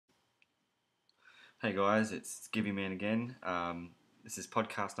Hey guys, it's Giving Man again. This is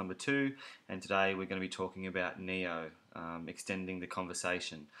podcast number 2, and today we're going to be talking about NEO, extending the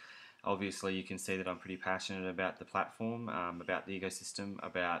conversation. Obviously, you can see that I'm pretty passionate about the platform, about the ecosystem,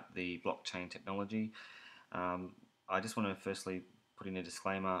 about the blockchain technology. I just want to firstly put in a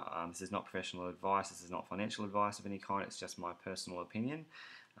disclaimer. This is not professional advice, this is not financial advice of any kind, it's just my personal opinion.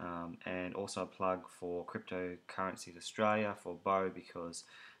 And also a plug for Cryptocurrencies Australia, for Bo, because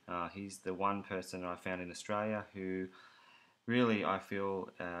he's the one person I found in Australia who really I feel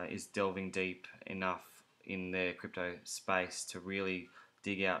is delving deep enough in the crypto space to really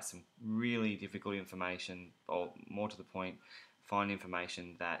dig out some really difficult information, or more to the point, find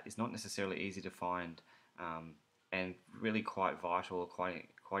information that is not necessarily easy to find, and really quite vital,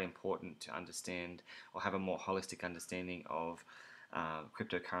 quite important to understand or have a more holistic understanding of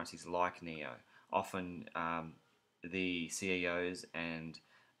cryptocurrencies like NEO. Often the CEOs and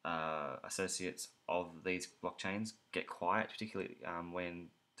associates of these blockchains get quiet, particularly when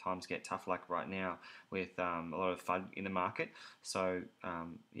times get tough, like right now, with a lot of FUD in the market. So,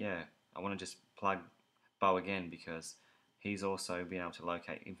 yeah, I want to just plug Bo again because he's also been able to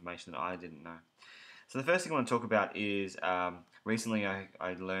locate information that I didn't know. So the first thing I want to talk about is recently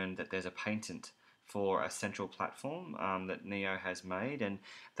I learned that there's a patent for a central platform that NEO has made, and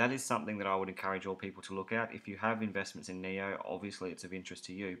that is something that I would encourage all people to look at. If you have investments in NEO, obviously it's of interest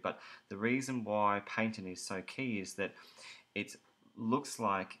to you, but the reason why patent is so key is that it looks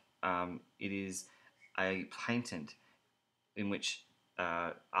like it is a patent in which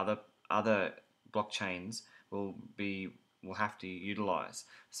other blockchains will be will have to utilize.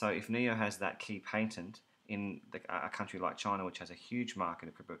 So if NEO has that key patent in a country like China, which has a huge market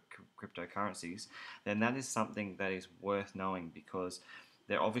of cryptocurrencies, then that is something that is worth knowing, because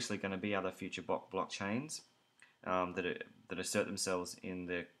there are obviously going to be other future blockchains that assert themselves in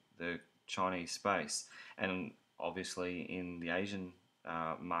the Chinese space, and obviously in the Asian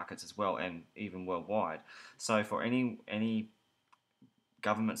markets as well, and even worldwide. So for any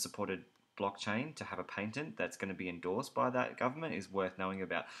government supported blockchain to have a patent that's going to be endorsed by that government is worth knowing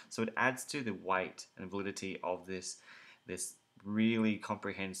about. So it adds to the weight and validity of this really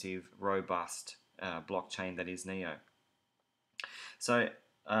comprehensive, robust blockchain that is NEO. So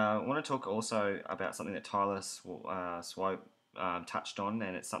I want to talk also about something that Tyler Swope touched on,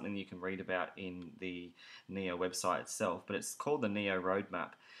 and it's something you can read about in the NEO website itself, but it's called the NEO Roadmap.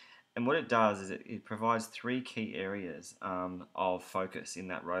 And what it does is it provides 3 key areas of focus in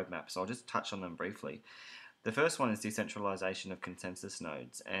that roadmap. So I'll just touch on them briefly. The first one is decentralization of consensus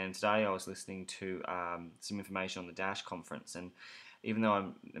nodes. And today I was listening to some information on the Dash conference. And even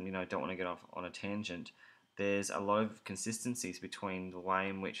though don't want to get off on a tangent, there's a lot of consistencies between the way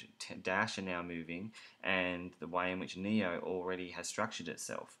in which Dash are now moving and the way in which NEO already has structured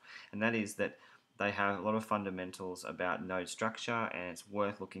itself. And that is that they have a lot of fundamentals about node structure, and it's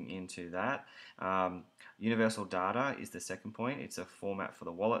worth looking into that. Universal data is the second point. It's a format for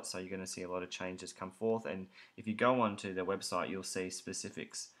the wallet, so you're going to see a lot of changes come forth. And if you go onto their website, you'll see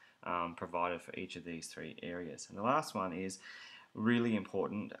specifics provided for each of these 3 areas. And the last one is really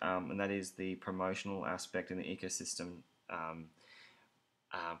important, and that is the promotional aspect and the ecosystem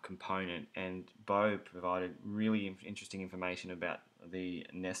component. And Bo provided really interesting information about the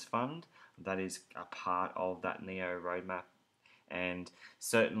Nest Fund that is a part of that NEO roadmap. And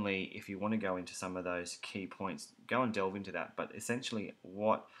certainly, if you want to go into some of those key points, go and delve into that. But essentially,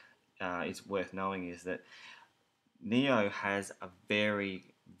 what is worth knowing is that NEO has a very,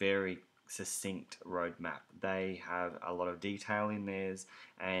 very succinct roadmap. They have a lot of detail in theirs,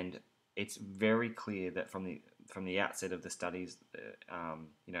 and it's very clear that from the outset of the studies,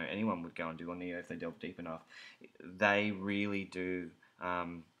 anyone would go and do on NEO if they delve deep enough. They really do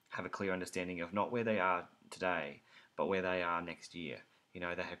have a clear understanding of not where they are today, but where they are next year. They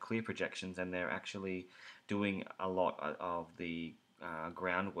have clear projections, and they're actually doing a lot of the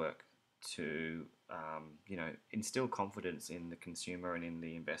groundwork to instill confidence in the consumer and in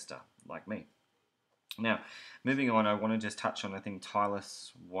the investor like me. Now, moving on, I want to just touch on, I think Tyler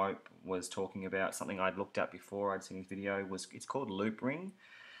Swope was talking about something I'd looked at before. I'd seen his video. It's called Loopring.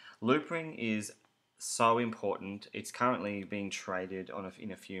 Loopring is so important. It's currently being traded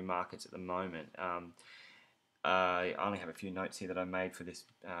in a few markets at the moment. I only have a few notes here that I made for this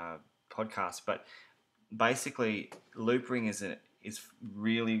podcast, but basically, Loopring is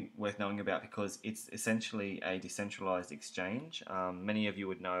really worth knowing about because it's essentially a decentralized exchange. Many of you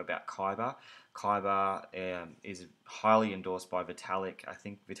would know about Kyber. Kyber is highly endorsed by Vitalik. I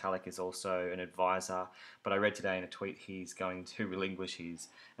think Vitalik is also an advisor, but I read today in a tweet he's going to relinquish his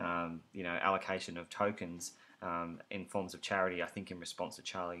allocation of tokens in forms of charity, I think in response to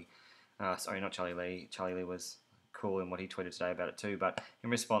Charlie Sorry, not Charlie Lee. Charlie Lee was cool in what he tweeted today about it too. But in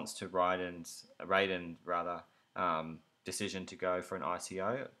response to Raiden's decision to go for an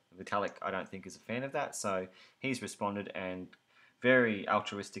ICO, Vitalik I don't think is a fan of that. So he's responded, and very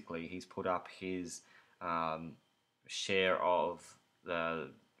altruistically he's put up his share of the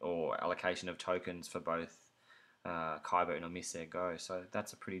or allocation of tokens for both Kyber and Omise Go. So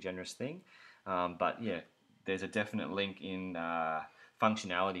that's a pretty generous thing. But yeah, there's a definite link in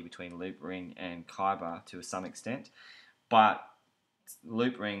functionality between Loopring and Kyber to some extent. But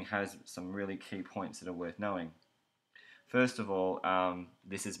Loopring has some really key points that are worth knowing. First of all,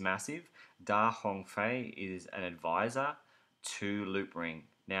 this is massive. Da Hongfei is an advisor to Loopring.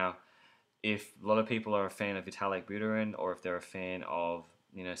 Now, if a lot of people are a fan of Vitalik Buterin, or if they're a fan of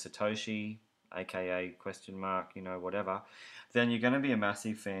Satoshi, aka question mark, whatever, then you're going to be a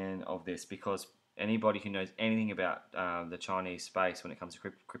massive fan of this, because anybody who knows anything about the Chinese space when it comes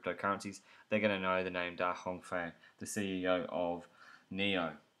to cryptocurrencies, they're going to know the name Da Hongfei, the CEO of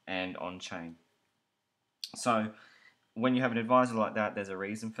NEO and Onchain. So when you have an advisor like that, there's a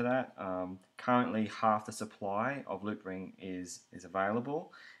reason for that. Currently, half the supply of Loopring is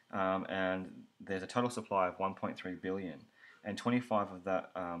available, and there's a total supply of 1.3 billion, and 25 of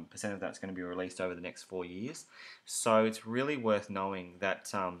that percent of that's going to be released over the next 4 years. So it's really worth knowing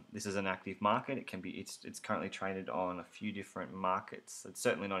that this is an active market. It's currently traded on a few different markets. It's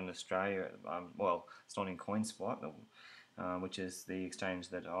certainly not in Australia. Well, it's not in CoinSpot, which is the exchange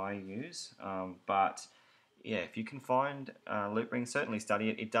that I use, but yeah, if you can find Loopring, certainly study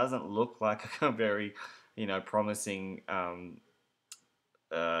it. It doesn't look like a very, promising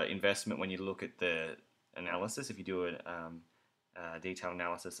investment when you look at the analysis, if you do a detailed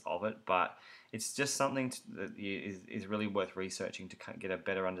analysis of it, but it's just something that is really worth researching to get a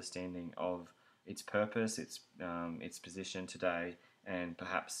better understanding of its purpose, its position today, and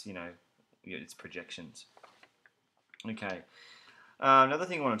perhaps its projections. Okay. Another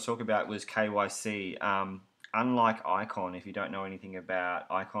thing I want to talk about was KYC. Unlike Icon, if you don't know anything about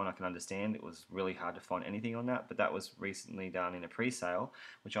Icon, I can understand it was really hard to find anything on that, but that was recently done in a pre-sale,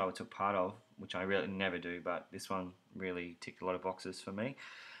 which I took part of, which I really never do, but this one really ticked a lot of boxes for me.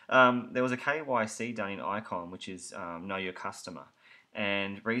 There was a KYC done in Icon, which is Know Your Customer.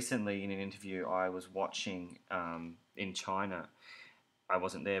 And recently in an interview I was watching in China, I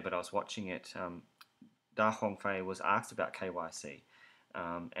wasn't there, but I was watching it, Da Hongfei was asked about KYC.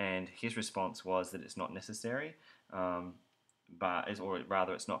 And his response was that it's not necessary, or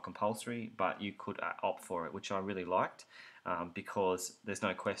rather it's not compulsory, but you could opt for it, which I really liked, because there's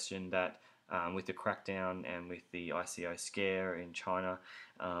no question that with the crackdown and with the ICO scare in China,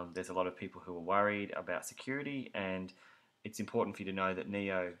 there's a lot of people who are worried about security, and it's important for you to know that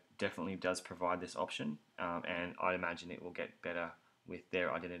NEO definitely does provide this option, and I imagine it will get better with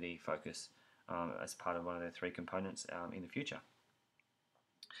their identity focus as part of one of their 3 components in the future.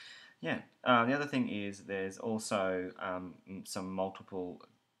 Yeah, the other thing is there's also some multiple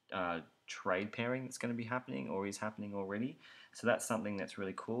trade pairing that's going to be happening or is happening already. So that's something that's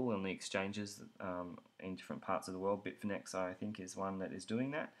really cool, and the exchanges in different parts of the world, Bitfinex I think is one that is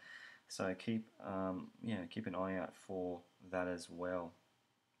doing that. So keep an eye out for that as well.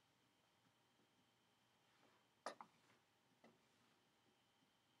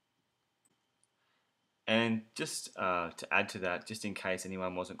 And just to add to that, just in case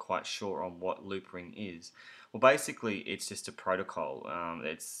anyone wasn't quite sure on what Loopring is, well, basically it's just a protocol.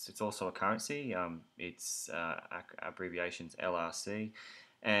 It's also a currency. Its abbreviation's LRC,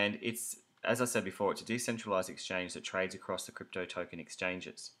 and it's, as I said before, it's a decentralized exchange that trades across the crypto token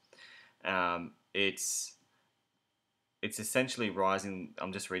exchanges. It's essentially rising.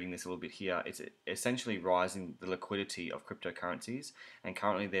 I'm just reading this a little bit here. It's essentially rising the liquidity of cryptocurrencies, and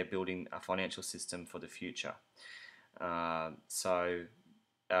currently they're building a financial system for the future.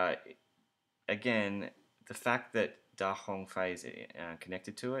 Again, the fact that Da Hongfei is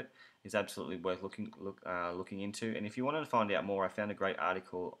connected to it is absolutely worth looking into. And if you wanted to find out more, I found a great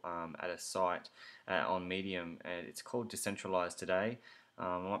article at a site on Medium, and it's called Decentralized Today.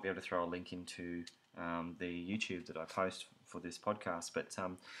 I might be able to throw a link into the YouTube that I post for this podcast, but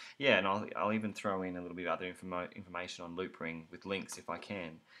yeah, and I'll even throw in a little bit of other information on Loopring with links if I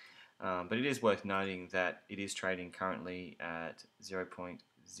can. But it is worth noting that it is trading currently at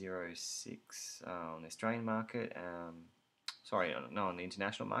 0.06 on the Australian market. On the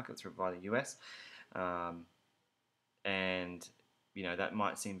international market through by the US, and that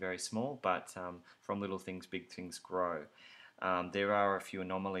might seem very small, but from little things, big things grow. There are a few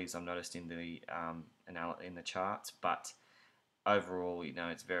anomalies I've noticed in the charts, but overall,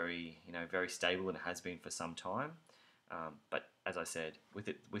 it's very very stable, and it has been for some time. But as I said,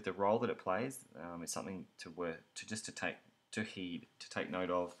 with the role that it plays, it's something to heed, to take note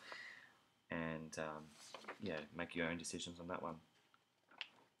of, and make your own decisions on that one.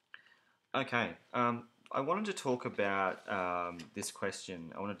 Okay, I wanted to talk about this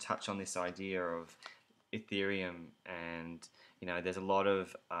question. I want to touch on this idea of Ethereum, and there's a lot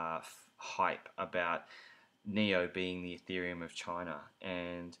of hype about NEO being the Ethereum of China,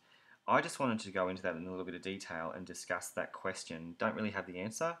 and I just wanted to go into that in a little bit of detail and discuss that question. Don't really have the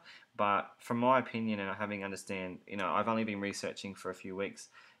answer, but from my opinion and having understand, I've only been researching for a few weeks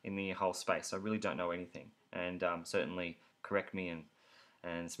in the whole space, so I really don't know anything, and certainly correct me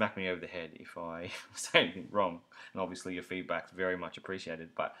and smack me over the head if I say anything wrong. And obviously your feedback's very much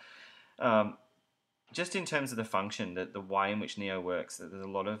appreciated, but just in terms of the function, the way in which NEO works, there's a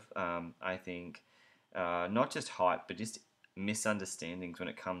lot of, I think, not just hype, but just misunderstandings when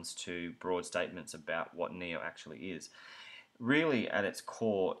it comes to broad statements about what NEO actually is. Really, at its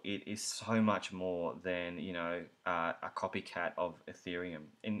core, it is so much more than a copycat of Ethereum.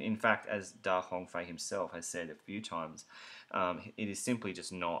 In fact, as Da Hongfei himself has said a few times, it is simply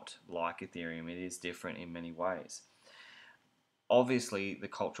just not like Ethereum. It is different in many ways. Obviously, the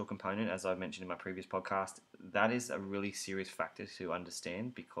cultural component, as I mentioned in my previous podcast, that is a really serious factor to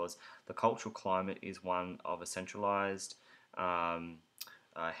understand, because the cultural climate is one of a centralized,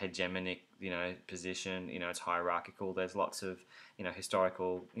 hegemonic, position. It's hierarchical. There's lots of,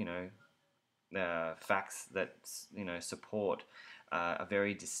 historical, facts that, support a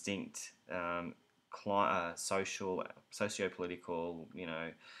very distinct socio-political,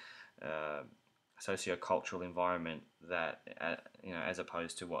 socio-cultural environment that, as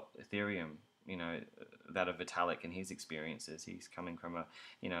opposed to what Ethereum, that of Vitalik and his experiences. He's coming from a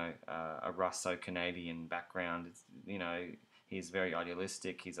Russo-Canadian background. He's very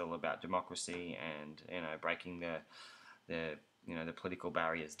idealistic. He's all about democracy and breaking the political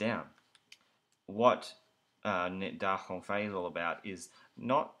barriers down. What Da Hongfei is all about is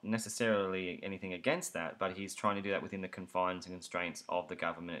not necessarily anything against that, but he's trying to do that within the confines and constraints of the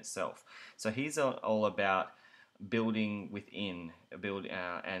government itself. So he's all about building within,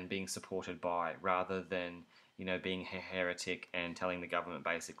 and being supported by, rather than being a heretic and telling the government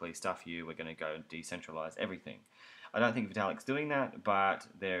basically, stuff you, we're going to go decentralize everything. I don't think Vitalik's doing that, but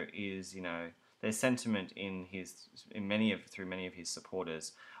there is there's sentiment through many of his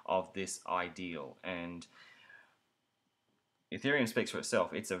supporters of this ideal, and Ethereum speaks for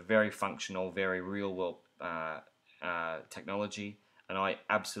itself. It's a very functional, very real-world technology, and I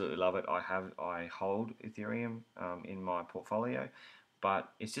absolutely love it. I hold Ethereum in my portfolio,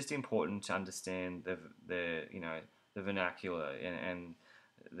 but it's just important to understand the vernacular and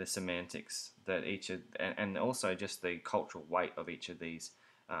the semantics that and also just the cultural weight of each of these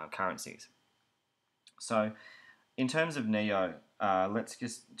currencies. So, in terms of NEO, let's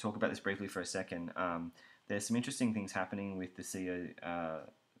just talk about this briefly for a second. There's some interesting things happening with the CEO,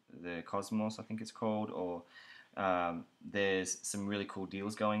 the Cosmos, I think it's called, or there's some really cool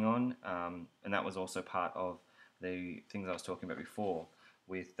deals going on, and that was also part of the things I was talking about before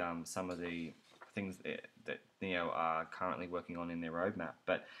with some of the things that NEO are currently working on in their roadmap.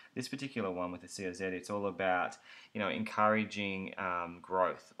 But this particular one with the COZ, it's all about encouraging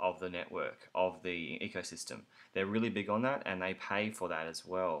growth of the network, of the ecosystem. They're really big on that, and they pay for that as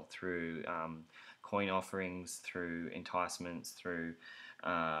well through coin offerings, through enticements, through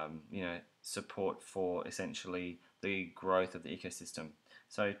support for essentially the growth of the ecosystem.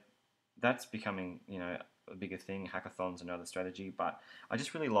 So that's becoming a bigger thing, hackathons and other strategy, but I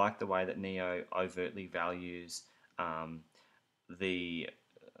just really like the way that NEO overtly values the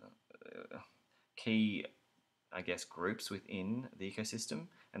key, I guess, groups within the ecosystem,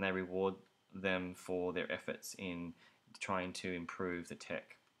 and they reward them for their efforts in trying to improve the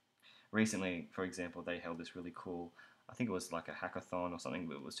tech. Recently, for example, they held this really cool, I think it was like a hackathon or something,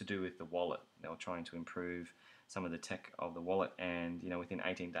 but it was to do with the wallet. They were trying to improve some of the tech of the wallet, and within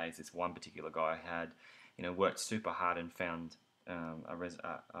 18 days, this one particular guy had worked super hard and found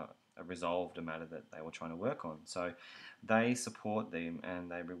resolved a matter that they were trying to work on. So they support them and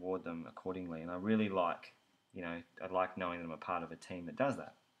they reward them accordingly, and I really like I like knowing that I'm a part of a team that does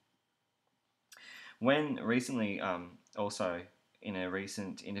that. When recently, also in a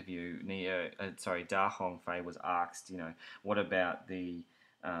recent interview, Da Hongfei was asked, what about the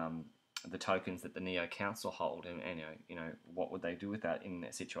tokens that the NEO Council hold, and what would they do with that in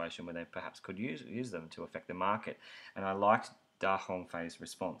a situation where they perhaps could use them to affect the market? And I liked Da Hongfei's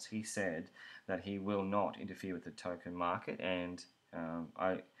response. He said that he will not interfere with the token market, and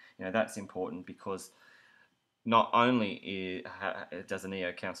that's important because not only does the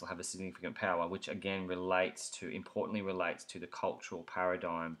NEO Council have a significant power, which again importantly relates to the cultural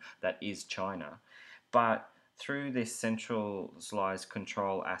paradigm that is China, but through this centralized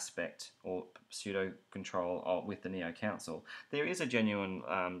control aspect or pseudo control with the NEO Council, there is a genuine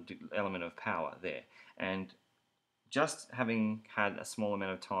element of power there. And just having had a small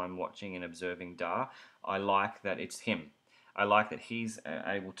amount of time watching and observing Da, I like that it's him. I like that he's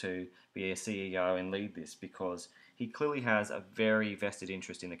able to be a CEO and lead this because he clearly has a very vested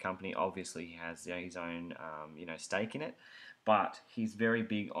interest in the company. Obviously, he has his own stake in it, but he's very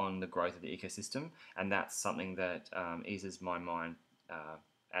big on the growth of the ecosystem, and that's something that eases my mind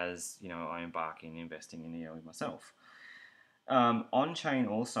as I embark in investing in NEO myself. On-chain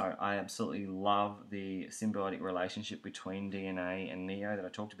also, I absolutely love the symbiotic relationship between DNA and NEO that I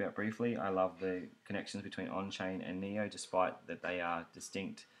talked about briefly. I love the connections between on-chain and NEO, despite that they are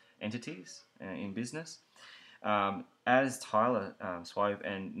distinct entities in business. As Tyler Swope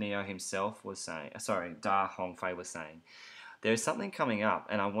and NEO himself was saying, Da Hongfei was saying, there is something coming up,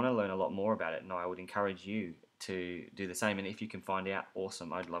 and I want to learn a lot more about it, and I would encourage you to do the same. And if you can find out,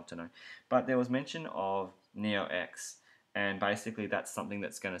 awesome, I'd love to know. But there was mention of NEO X, and basically that's something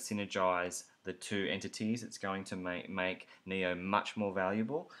that's going to synergize the two entities. It's going to make NEO much more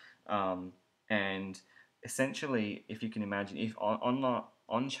valuable. And essentially, if you can imagine, if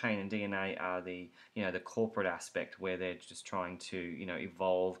on-chain and DNA are the corporate aspect where they're just trying to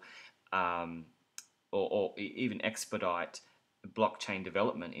evolve or even expedite blockchain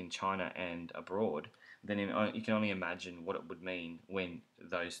development in China and abroad, then you can only imagine what it would mean when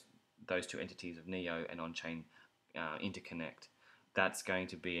those two entities of NEO and Onchain interconnect. That's going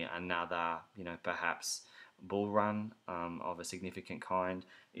to be another, perhaps bull run of a significant kind.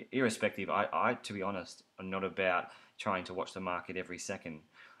 Irrespective, I, to be honest, I'm not about trying to watch the market every second.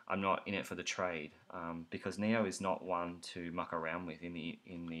 I'm not in it for the trade because NEO is not one to muck around with in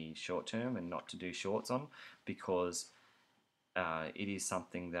the short term and not to do shorts on, because it is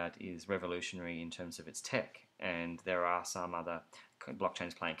something that is revolutionary in terms of its tech, and there are some other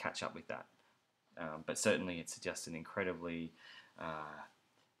blockchains playing catch up with that. But certainly, it's just an incredibly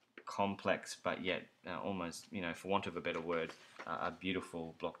complex, but yet almost, for want of a better word, a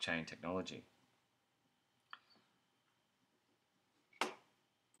beautiful blockchain technology.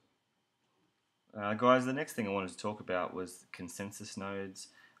 Guys, the next thing I wanted to talk about was consensus nodes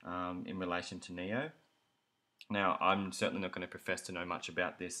in relation to NEO. Now, I'm certainly not going to profess to know much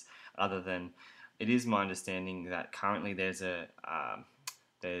about this, other than it is my understanding that currently there's a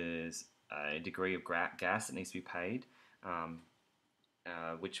degree of gas that needs to be paid,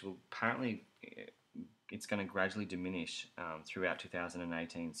 which will apparently it's going to gradually diminish throughout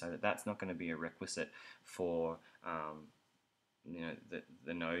 2018, so that's not going to be a requisite for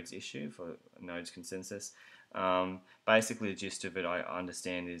the nodes issue, for nodes consensus. Basically, the gist of it, I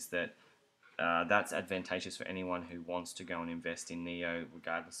understand, is that that's advantageous for anyone who wants to go and invest in NEO,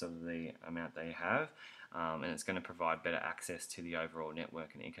 regardless of the amount they have, and it's going to provide better access to the overall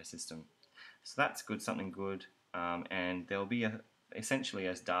network and ecosystem. So that's good, something good, and there'll be essentially,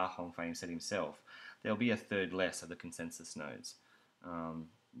 as Da Hongfei said himself, there'll be a third less of the consensus nodes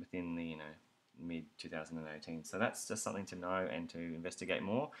within the mid 2018. So that's just something to know and to investigate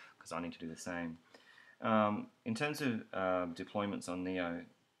more, because I need to do the same. In terms of deployments on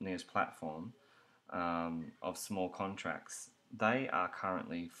NEO's platform of small contracts, they are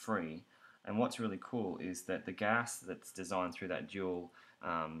currently free. And what's really cool is that the gas that's designed through that dual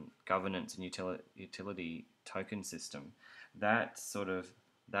governance and utility token system, that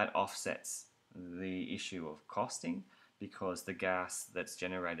offsets the issue of costing, because the gas that's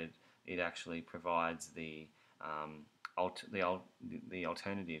generated, it actually provides the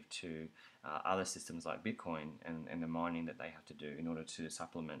alternative to other systems like Bitcoin and the mining that they have to do in order to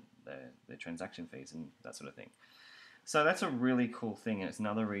supplement their transaction fees and that sort of thing. So that's a really cool thing, and it's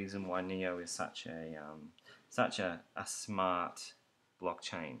another reason why NEO is such a smart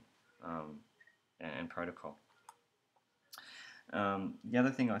blockchain and protocol. The other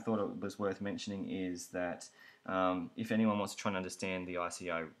thing I thought it was worth mentioning is that if anyone wants to try and understand the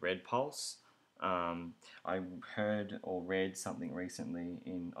ICO Red Pulse, I heard or read something recently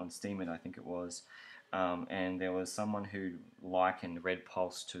on Steemit, I think it was, and there was someone who likened Red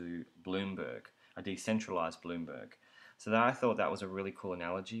Pulse to Bloomberg, a decentralized Bloomberg. So I thought that was a really cool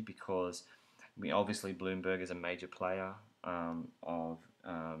analogy, because obviously Bloomberg is a major player of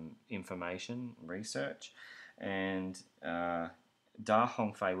information research, and Da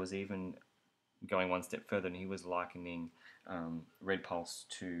Hongfei was even going one step further, and he was likening Red Pulse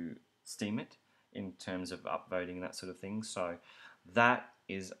to Steemit in terms of upvoting and that sort of thing. So that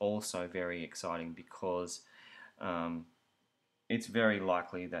is also very exciting, because It's very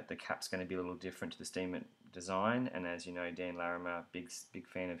likely that the cap's going to be a little different to the Steemit design, and as you know, Dan Larimer, big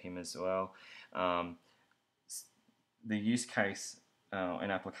fan of him as well. Um, the use case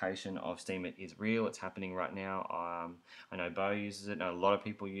and application of Steemit is real. It's happening right now. I know Bo uses it. A lot of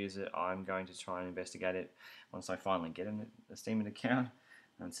people use it. I'm going to try and investigate it once I finally get a Steemit account.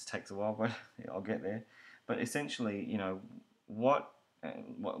 And it just takes a while, but I'll get there. But essentially, what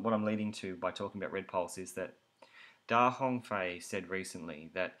I'm leading to by talking about Red Pulse is that Da Hongfei said recently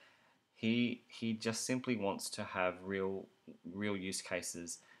that he just simply wants to have real use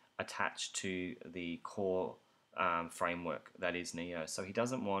cases attached to the core framework that is NEO. So he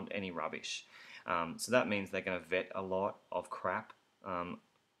doesn't want any rubbish. So that means they're going to vet a lot of crap.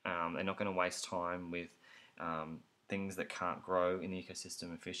 They're not going to waste time with things that can't grow in the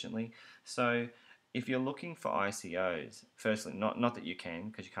ecosystem efficiently. So if you're looking for ICOs, firstly, not that you can,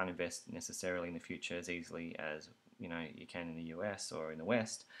 because you can't invest necessarily in the future as easily as you can in the US or in the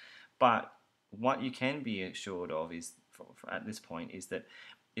West, but what you can be assured of is, at this point, is that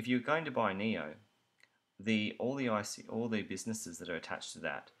if you're going to buy NEO, all the businesses that are attached to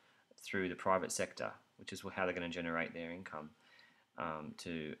that through the private sector, which is how they're going to generate their income,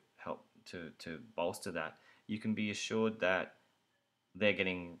 to help to bolster that, you can be assured that they're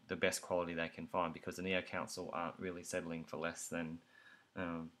getting the best quality they can find, because the NEO Council aren't really settling for less than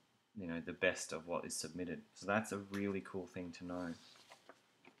the best of what is submitted. So that's a really cool thing to know.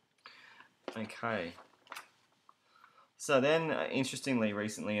 Okay. So then, interestingly,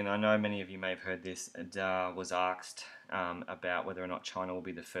 recently, and I know many of you may have heard this, Da was asked about whether or not China will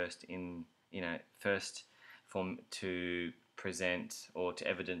be the first to present or to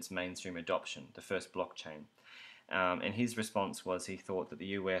evidence mainstream adoption, the first blockchain. And his response was he thought that the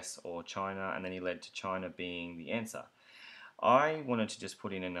US or China, and then he led to China being the answer. I wanted to just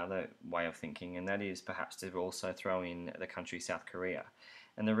put in another way of thinking, and that is perhaps to also throw in the country South Korea.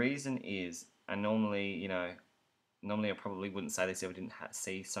 And the reason is, and normally I probably wouldn't say this if I didn't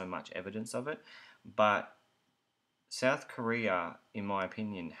see so much evidence of it, but South Korea, in my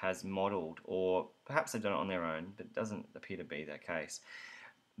opinion, has modelled, or perhaps they've done it on their own, but it doesn't appear to be that case.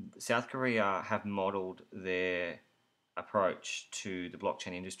 South Korea have modelled their approach to the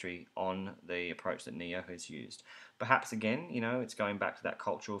blockchain industry on the approach that NEO has used. Perhaps again, it's going back to that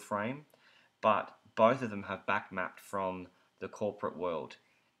cultural frame, but both of them have back mapped from the corporate world,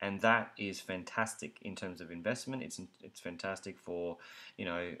 and that is fantastic in terms of investment. It's fantastic for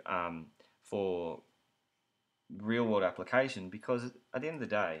for real world application, because at the end of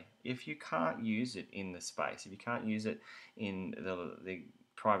the day, if you can't use it in the space, if you can't use it in the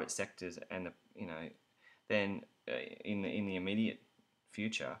private sectors, and then in the immediate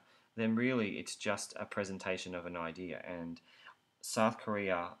future, then really it's just a presentation of an idea. And South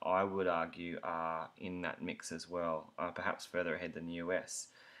Korea, I would argue, are in that mix as well, perhaps further ahead than the US.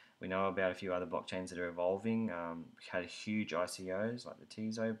 We know about a few other blockchains that are evolving. We had huge ICOs like the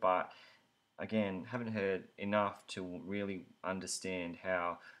Tizo, but again, haven't heard enough to really understand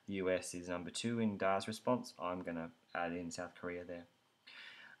how the US is number 2 in DAR's response. I'm going to add in South Korea there.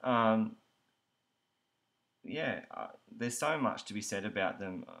 There's so much to be said about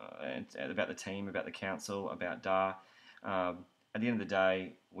them, about the team, about the council, about DAR. At the end of the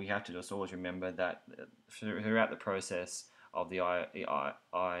day, we have to just always remember that throughout the process of the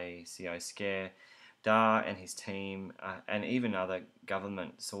ICO scare, DAR and his team, and even other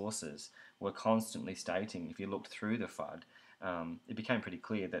government sources, were constantly stating, if you looked through the FUD, it became pretty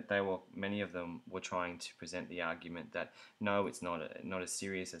clear that many of them were trying to present the argument that no, it's not as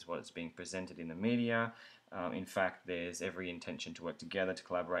serious as what it's being presented in the media. In fact, there's every intention to work together, to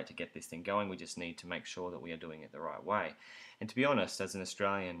collaborate, to get this thing going. We just need to make sure that we are doing it the right way. And to be honest, as an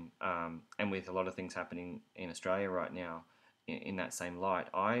Australian, and with a lot of things happening in Australia right now, in that same light,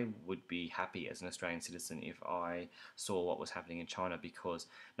 I would be happy as an Australian citizen if I saw what was happening in China, because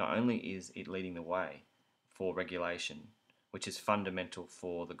not only is it leading the way for regulation, which is fundamental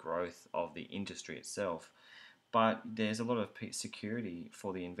for the growth of the industry itself, but there's a lot of security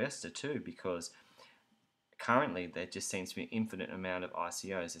for the investor too, because currently there just seems to be an infinite amount of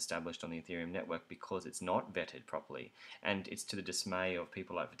ICOs established on the Ethereum network because it's not vetted properly, and it's to the dismay of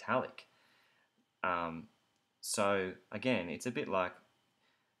people like Vitalik. So again, it's a bit like,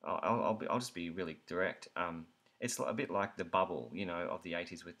 I'll just be really direct. It's a bit like the bubble, of the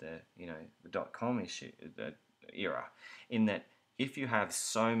 80s with the .com issue, the era, in that if you have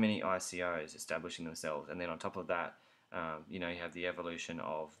so many ICOs establishing themselves, and then on top of that, you have the evolution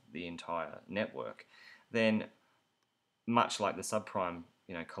of the entire network, then much like the subprime,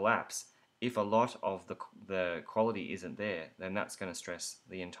 collapse, if a lot of the quality isn't there, then that's going to stress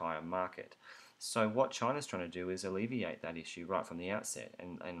the entire market. So what China's trying to do is alleviate that issue right from the outset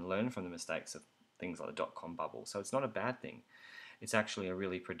and learn from the mistakes of things like the dot-com bubble. So it's not a bad thing. It's actually a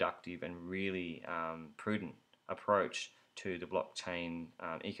really productive and really prudent approach to the blockchain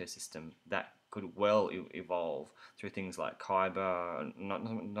ecosystem that could well evolve through things like Kyber,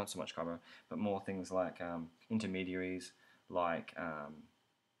 not so much Kyber, but more things like intermediaries, like uh,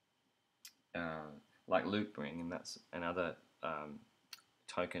 like Loopring and other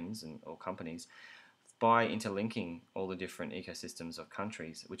tokens or companies, by interlinking all the different ecosystems of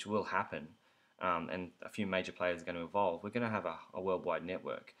countries, which will happen, and a few major players are going to evolve. We're going to have a worldwide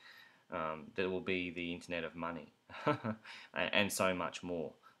network that will be the internet of money, and so much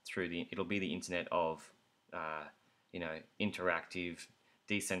more. It'll be the internet of, interactive,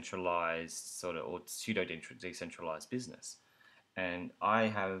 decentralized sort of, or pseudo decentralized business. And I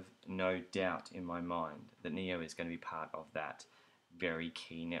have no doubt in my mind that NEO is going to be part of that very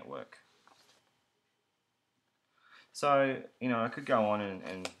key network. So, I could go on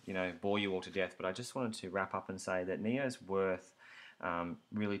and bore you all to death, but I just wanted to wrap up and say that NEO is worth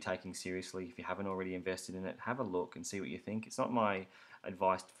really taking seriously. If you haven't already invested in it, have a look and see what you think. It's not my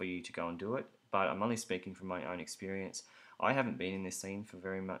advice for you to go and do it, but I'm only speaking from my own experience. I haven't been in this scene for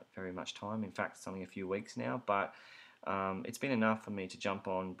very much time. In fact, it's only a few weeks now, but it's been enough for me to jump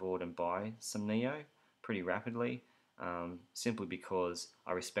on board and buy some NEO pretty rapidly, simply because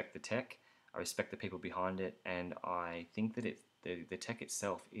I respect the tech, I respect the people behind it, and I think that the tech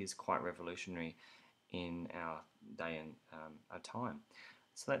itself is quite revolutionary in our day and our time.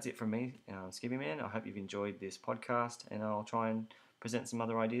 So that's it from me, Skivvy Man. I hope you've enjoyed this podcast, and I'll try and present some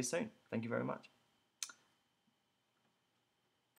other ideas soon. Thank you very much.